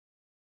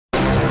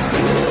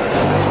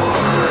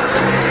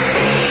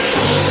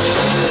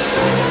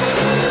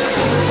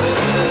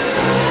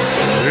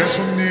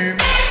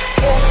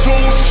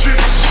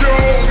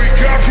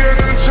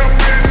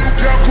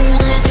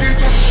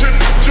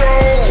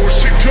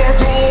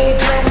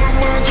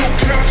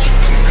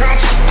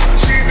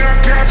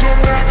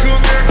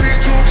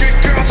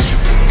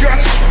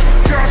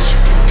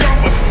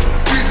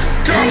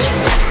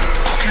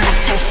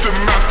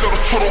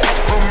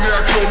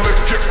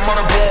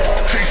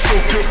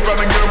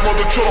가는 게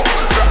모두처럼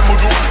딱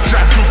모두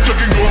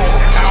자극적인 거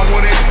I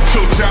want it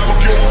till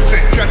잡아겨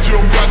때까지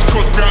온가지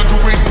cross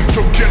boundaries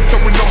Don't get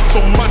throwing off so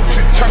much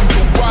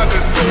창조받은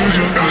소리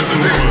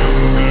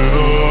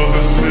만들어가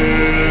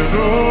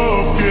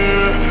새롭게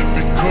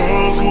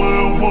Because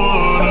we're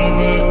one of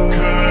a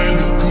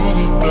kind 누구도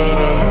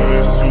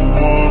따라할 수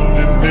없는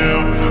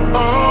your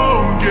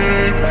own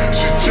game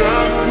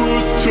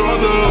시작부터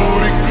다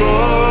우리 거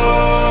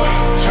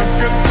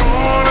잠깐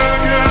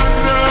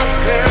돌아간다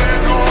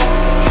해도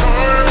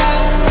결국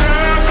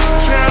다시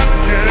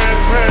찾게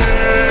돼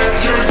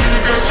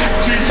열기가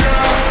쉽지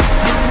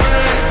않은 왜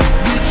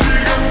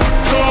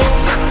지금부터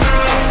싹 다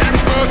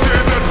입맛에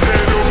다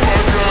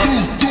때려박아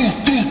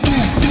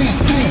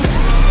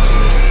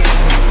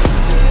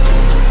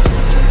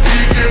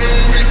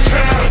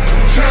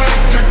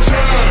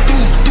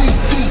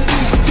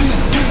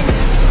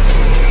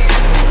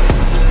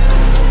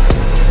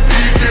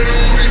이게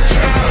우리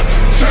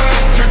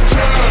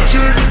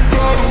지금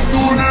바로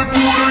눈에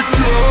불을 켜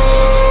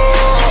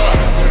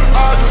I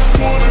just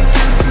wanna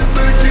taste it,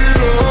 make it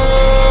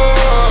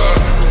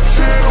up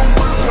새로운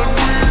불판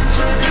위에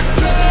take it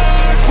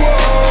down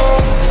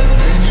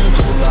메뉴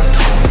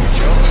골라가며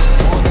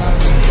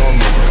원하는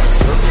걸로 다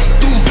serve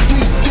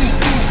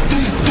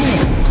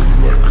Cooking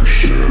like a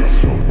chef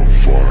from a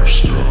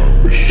 5-star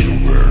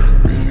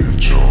Michelin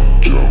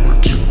정점을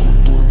찍고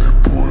눈에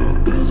보여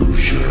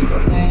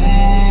illusion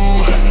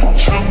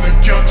처음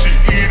느꼈지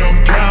이런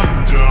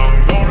감정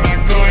놀랄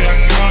거야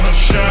gonna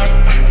shot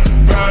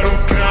바로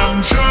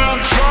감정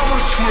처음을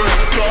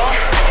스웨터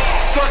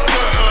싹 다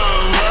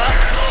unlock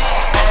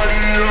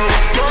아이디어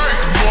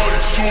break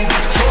머릿속이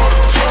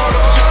털어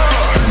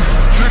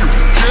지금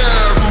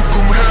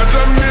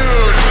궁금하다면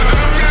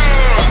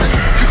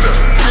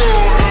그대로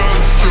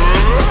answer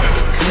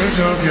그저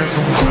계속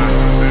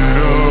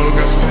만들어가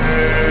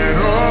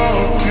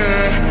새롭게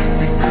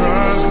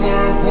Because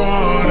we're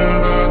one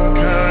of a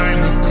kind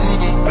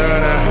누구도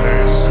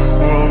따라할 수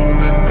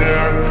없는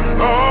their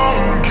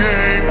own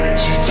game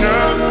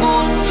시작부터